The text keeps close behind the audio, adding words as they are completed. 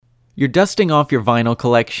You're dusting off your vinyl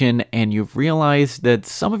collection and you've realized that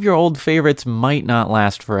some of your old favorites might not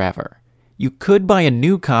last forever. You could buy a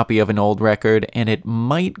new copy of an old record and it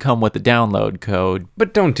might come with a download code.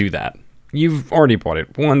 But don't do that. You've already bought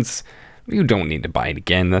it once. You don't need to buy it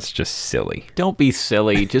again. That's just silly. Don't be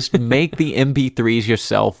silly. Just make the MP3s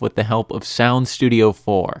yourself with the help of Sound Studio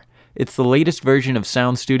 4. It's the latest version of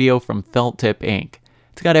Sound Studio from Felt Tip Inc.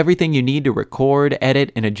 It's got everything you need to record,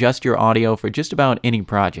 edit, and adjust your audio for just about any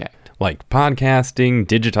project. Like podcasting,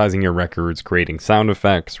 digitizing your records, creating sound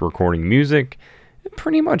effects, recording music,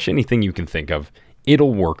 pretty much anything you can think of,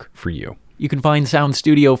 it'll work for you. You can find Sound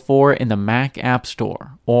Studio 4 in the Mac App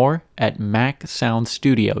Store or at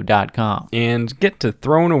macsoundstudio.com. And get to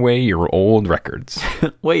throwing away your old records.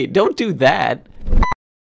 Wait, don't do that.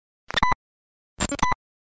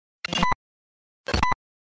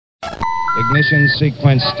 Ignition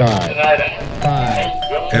sequence start.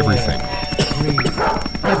 5. Everything. 3.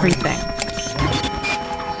 Everything.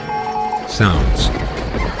 Sounds.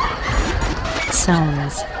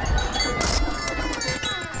 Sounds.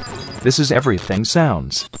 This is Everything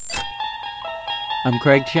Sounds. I'm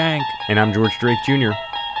Craig Shank. And I'm George Drake Jr.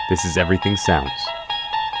 This is Everything Sounds.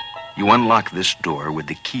 You unlock this door with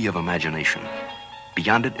the key of imagination.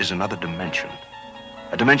 Beyond it is another dimension.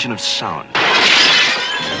 A dimension of sound.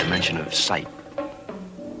 A dimension of sight.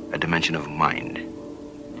 A dimension of mind.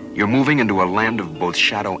 You're moving into a land of both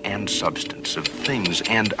shadow and substance, of things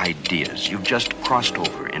and ideas. You've just crossed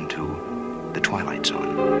over into the Twilight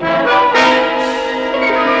Zone.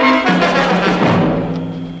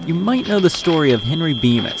 You might know the story of Henry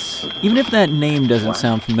Bemis, even if that name doesn't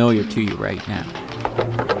sound familiar to you right now.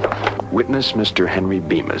 Witness Mr. Henry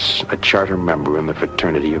Bemis, a charter member in the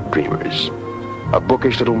Fraternity of Dreamers. A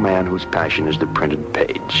bookish little man whose passion is the printed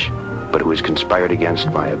page, but who is conspired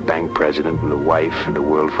against by a bank president and a wife and a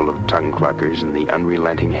world full of tongue cluckers and the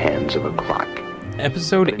unrelenting hands of a clock.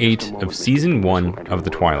 Episode 8 of Season 1 of The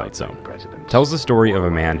Twilight Zone tells the story of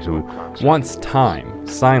a man who wants time,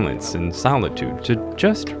 silence, and solitude to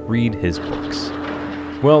just read his books.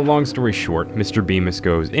 Well, long story short, Mr. Bemis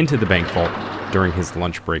goes into the bank vault during his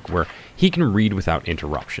lunch break where he can read without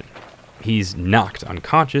interruption. He's knocked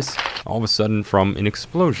unconscious all of a sudden from an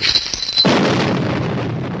explosion.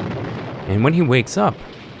 And when he wakes up,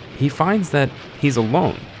 he finds that he's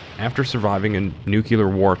alone after surviving a nuclear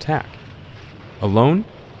war attack. Alone,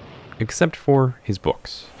 except for his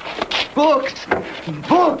books. Books!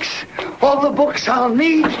 Books! All the books I'll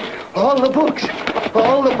need! All the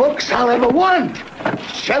books I'll ever want!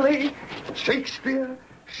 Shelley, Shakespeare,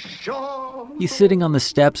 Shaw... He's sitting on the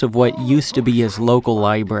steps of what used to be his local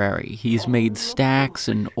library. He's made stacks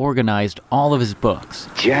and organized all of his books.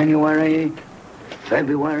 January,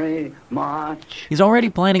 February, March... He's already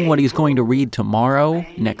planning what he's going to read tomorrow,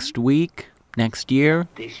 next week, next year,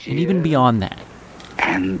 and even beyond that.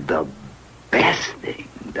 And the best thing,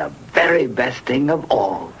 the very best thing of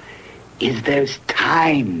all, is there's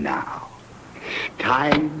time now.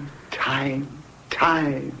 Time.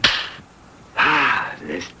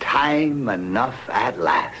 There's time enough at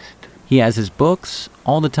last. He has his books,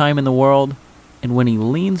 all the time in the world, and when he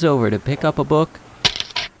leans over to pick up a book,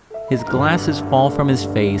 his glasses fall from his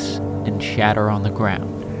face and shatter on the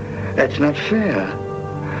ground. That's not fair.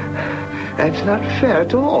 That's not fair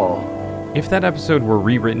at all. If that episode were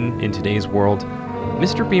rewritten in today's world,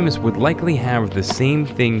 Mr. Bemis would likely have the same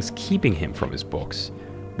things keeping him from his books,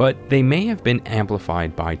 but they may have been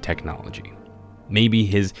amplified by technology. Maybe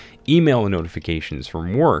his email notifications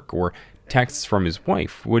from work or texts from his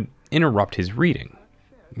wife would interrupt his reading.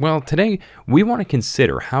 Well, today we want to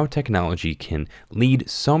consider how technology can lead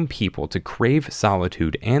some people to crave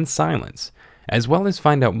solitude and silence, as well as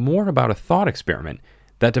find out more about a thought experiment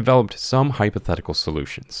that developed some hypothetical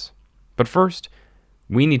solutions. But first,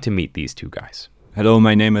 we need to meet these two guys. Hello,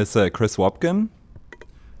 my name is Chris Wopkin.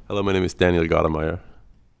 Hello, my name is Daniel Gadameyer.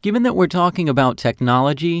 Given that we're talking about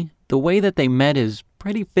technology, the way that they met is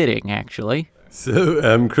pretty fitting, actually.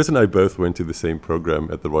 So, Chris and I both went to the same program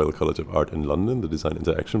at the Royal College of Art in London, the Design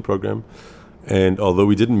Interaction program. And although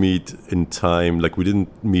we didn't meet in time, like we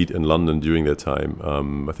didn't meet in London during that time,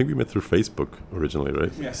 I think we met through Facebook originally,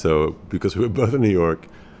 right? Yeah. So, because we were both in New York,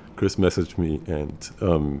 Chris messaged me and,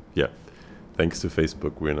 thanks to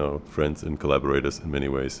Facebook, we're now friends and collaborators in many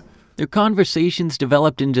ways. Their conversations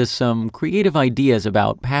developed into some creative ideas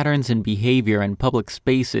about patterns and behavior in public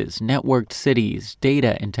spaces, networked cities,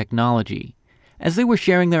 data, and technology. As they were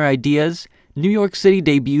sharing their ideas, New York City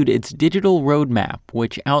debuted its digital roadmap,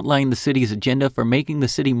 which outlined the city's agenda for making the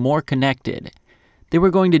city more connected. They were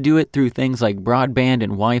going to do it through things like broadband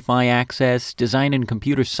and Wi-Fi access, design and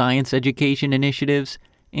computer science education initiatives,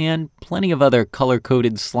 and plenty of other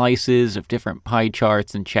color-coded slices of different pie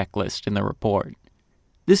charts and checklists in the report.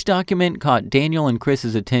 This document caught Daniel and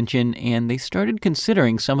Chris's attention, and they started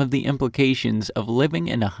considering some of the implications of living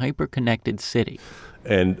in a hyper-connected city.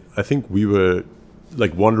 And I think we were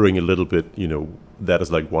wondering a little bit, that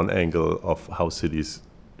is one angle of how cities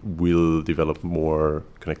will develop more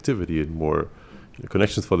connectivity and more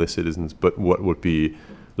connections for their citizens. But what would be,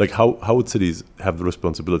 how would cities have the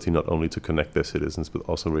responsibility not only to connect their citizens, but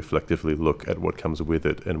also reflectively look at what comes with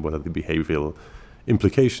it and what are the behavioral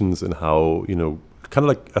implications and how,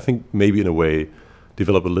 I think maybe in a way,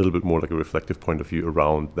 develop a little bit more a reflective point of view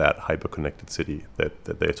around that hyper-connected city that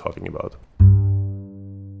they're talking about.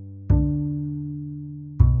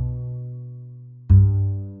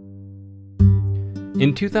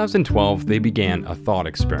 In 2012, they began a thought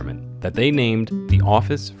experiment that they named the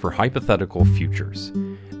Office for Hypothetical Futures.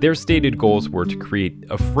 Their stated goals were to create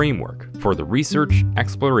a framework for the research,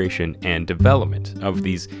 exploration, and development of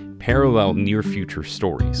these parallel near-future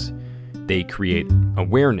stories. They create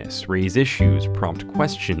awareness, raise issues, prompt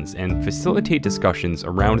questions, and facilitate discussions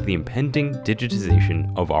around the impending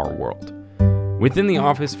digitization of our world. Within the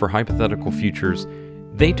Office for Hypothetical Futures,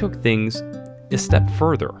 they took things a step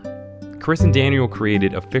further. Chris and Daniel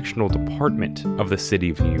created a fictional department of the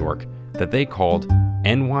city of New York that they called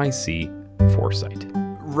NYC Foresight.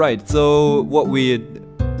 Right, so what we're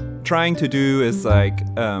trying to do is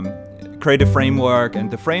create a framework,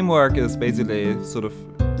 and the framework is basically sort of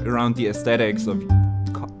around the aesthetics of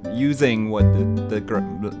using what the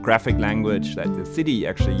graphic language that the city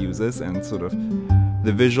actually uses, and sort of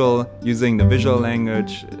using the visual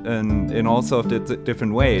language in all sorts of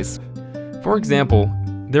different ways. For example,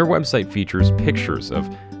 their website features pictures of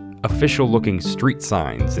official-looking street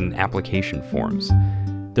signs and application forms.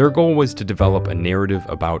 Their goal was to develop a narrative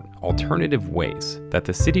about alternative ways that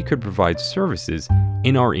the city could provide services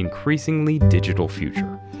in our increasingly digital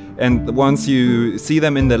future. And once you see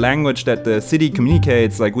them in the language that the city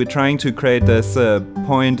communicates, we're trying to create this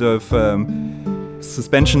point of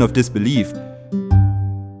suspension of disbelief.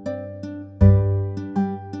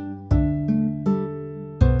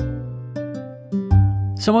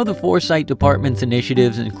 Some of the Foresight Department's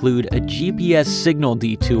initiatives include a GPS signal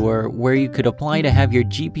detour where you could apply to have your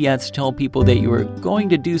GPS tell people that you were going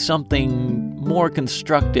to do something more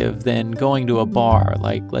constructive than going to a bar,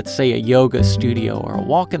 like let's say a yoga studio or a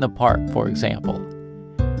walk in the park, for example.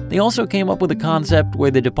 They also came up with a concept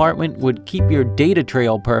where the department would keep your data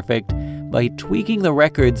trail perfect by tweaking the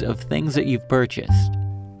records of things that you've purchased.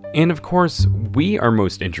 And of course, we are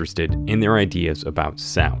most interested in their ideas about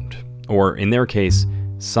sound, or in their case,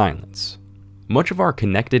 silence. Much of our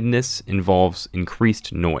connectedness involves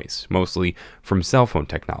increased noise, mostly from cell phone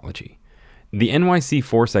technology. The NYC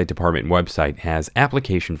Foresight Department website has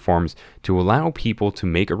application forms to allow people to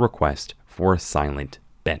make a request for a silent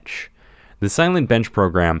bench. The Silent Bench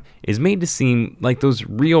program is made to seem like those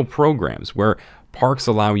real programs where parks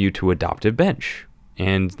allow you to adopt a bench,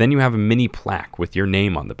 and then you have a mini plaque with your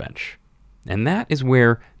name on the bench. And that is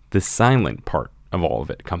where the silent part of all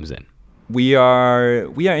of it comes in. We are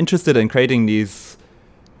interested in creating these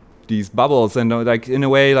bubbles, and in a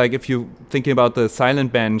way, if you're thinking about the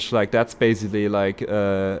silent bench, that's basically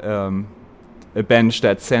a bench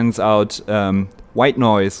that sends out white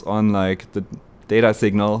noise on the data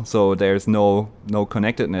signal, so there's no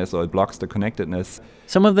connectedness, or it blocks the connectedness.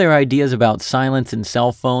 Some of their ideas about silence in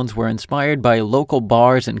cell phones were inspired by local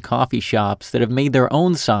bars and coffee shops that have made their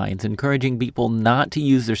own signs encouraging people not to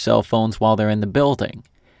use their cell phones while they're in the building.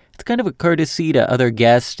 It's kind of a courtesy to other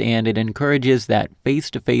guests, and it encourages that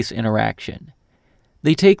face-to-face interaction.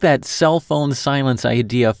 They take that cell phone silence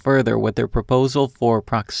idea further with their proposal for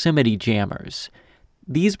proximity jammers.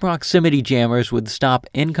 These proximity jammers would stop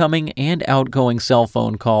incoming and outgoing cell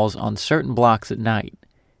phone calls on certain blocks at night.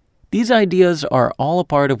 These ideas are all a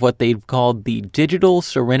part of what they've called the Digital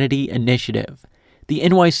Serenity Initiative. The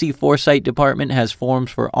NYC Foresight Department has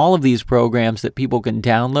forms for all of these programs that people can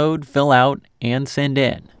download, fill out, and send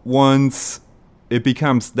in. Once it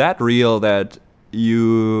becomes that real that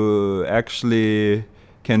you actually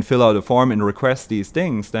can fill out a form and request these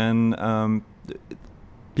things, then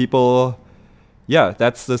people,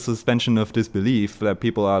 that's the suspension of disbelief, that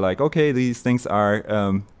people are like, okay, these things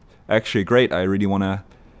are actually great. I really want to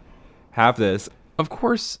have this. Of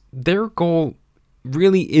course, their goal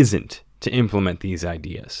really isn't to implement these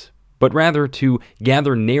ideas, but rather to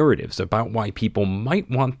gather narratives about why people might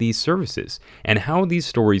want these services and how these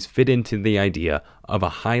stories fit into the idea of a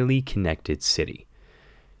highly connected city.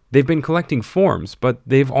 They've been collecting forms, but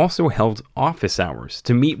they've also held office hours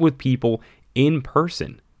to meet with people in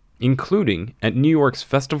person, including at New York's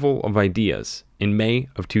Festival of Ideas in May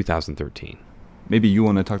of 2013. Maybe you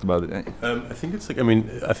want to talk about it. I think it's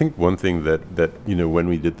I think one thing that when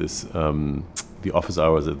we did this, the office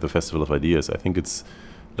hours at the Festival of Ideas, I think it's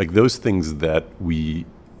like those things that we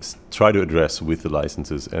try to address with the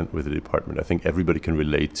licenses and with the department. I think everybody can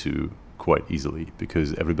relate to quite easily,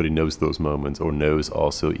 because everybody knows those moments, or knows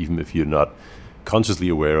also, even if you're not consciously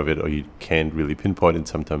aware of it, or you can't really pinpoint it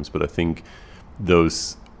sometimes. But I think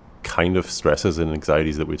those kind of stresses and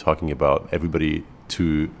anxieties that we're talking about, everybody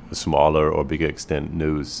to a smaller or bigger extent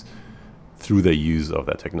knows through their use of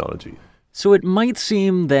that technology. So it might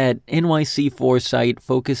seem that NYC Foresight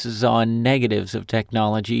focuses on negatives of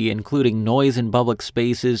technology, including noise in public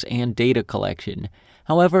spaces and data collection.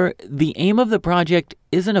 However, the aim of the project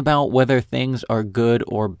isn't about whether things are good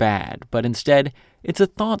or bad, but instead, it's a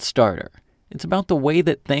thought starter. It's about the way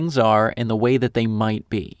that things are and the way that they might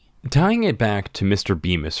be. Tying it back to Mr.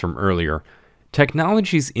 Bemis from earlier,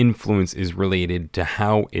 technology's influence is related to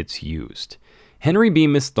how it's used. Henry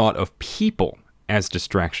Bemis thought of people as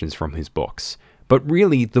distractions from his books, but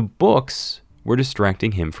really the books were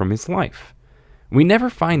distracting him from his life. We never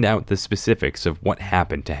find out the specifics of what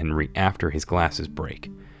happened to Henry after his glasses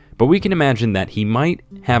break, but we can imagine that he might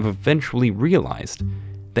have eventually realized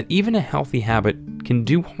that even a healthy habit can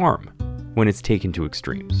do harm when it's taken to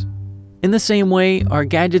extremes. In the same way, our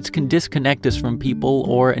gadgets can disconnect us from people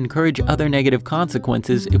or encourage other negative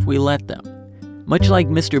consequences if we let them. Much like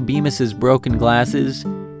Mr. Bemis's broken glasses,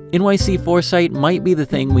 NYC Foresight might be the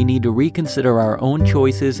thing we need to reconsider our own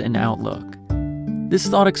choices and outlook. This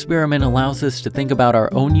thought experiment allows us to think about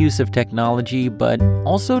our own use of technology, but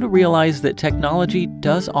also to realize that technology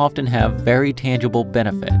does often have very tangible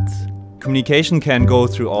benefits. Communication can go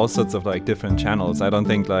through all sorts of like different channels. I don't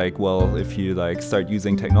think if you start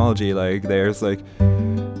using technology, there's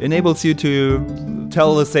enables you to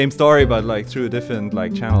tell the same story but through a different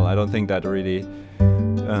channel. I don't think that really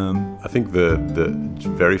I think the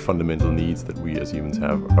very fundamental needs that we as humans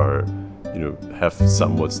have are have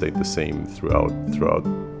somewhat stayed the same throughout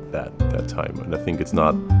that time. And I think it's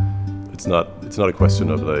not a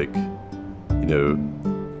question of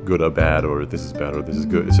good or bad, or this is bad or this is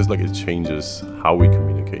good. It's just it changes how we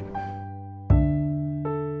communicate.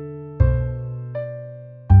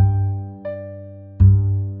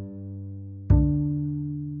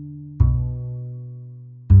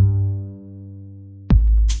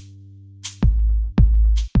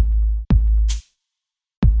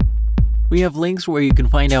 We have links where you can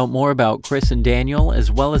find out more about Chris and Daniel, as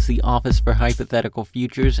well as the Office for Hypothetical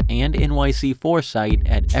Futures and NYC Foresight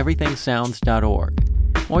at everythingsounds.org.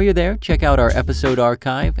 While you're there, check out our episode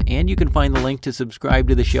archive, and you can find the link to subscribe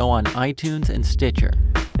to the show on iTunes and Stitcher.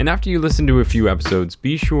 And after you listen to a few episodes,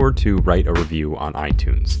 be sure to write a review on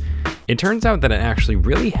iTunes. It turns out that it actually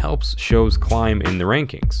really helps shows climb in the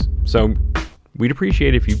rankings. So we'd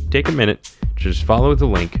appreciate if you take a minute to just follow the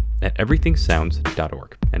link at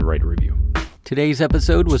everythingsounds.org and write a review. Today's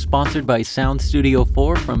episode was sponsored by Sound Studio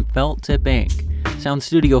 4 from Felt Tip Inc. Sound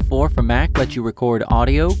Studio 4 for Mac lets you record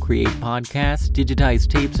audio, create podcasts, digitize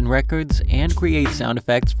tapes and records, and create sound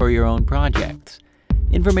effects for your own projects.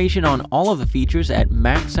 Information on all of the features at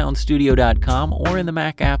macsoundstudio.com or in the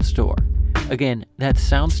Mac App Store. Again, that's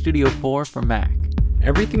Sound Studio 4 for Mac.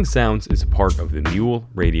 Everything Sounds is a part of the Mule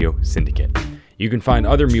Radio Syndicate. You can find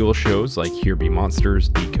other Mule shows like Here Be Monsters,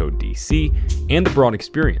 Decode DC, and The Broad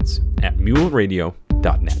Experience at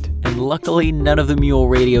muleradio.net. And luckily, none of the Mule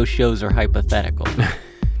Radio shows are hypothetical.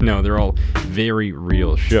 No, they're all very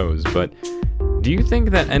real shows, but do you think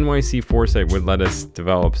that NYC Foresight would let us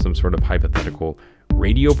develop some sort of hypothetical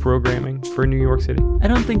radio programming for New York City? I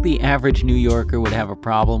don't think the average New Yorker would have a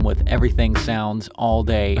problem with Everything Sounds all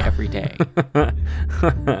day, every day.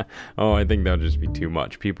 Oh, I think that would just be too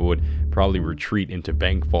much. People would probably retreat into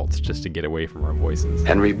bank vaults just to get away from our voices.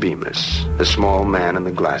 Henry Bemis, the small man in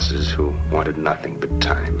the glasses who wanted nothing but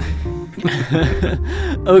time.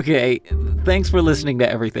 Okay, thanks for listening to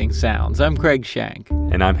Everything Sounds. I'm Craig Shank.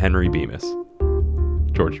 And I'm Henry Bemis.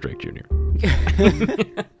 George Drake Jr.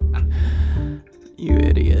 You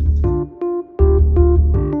idiot.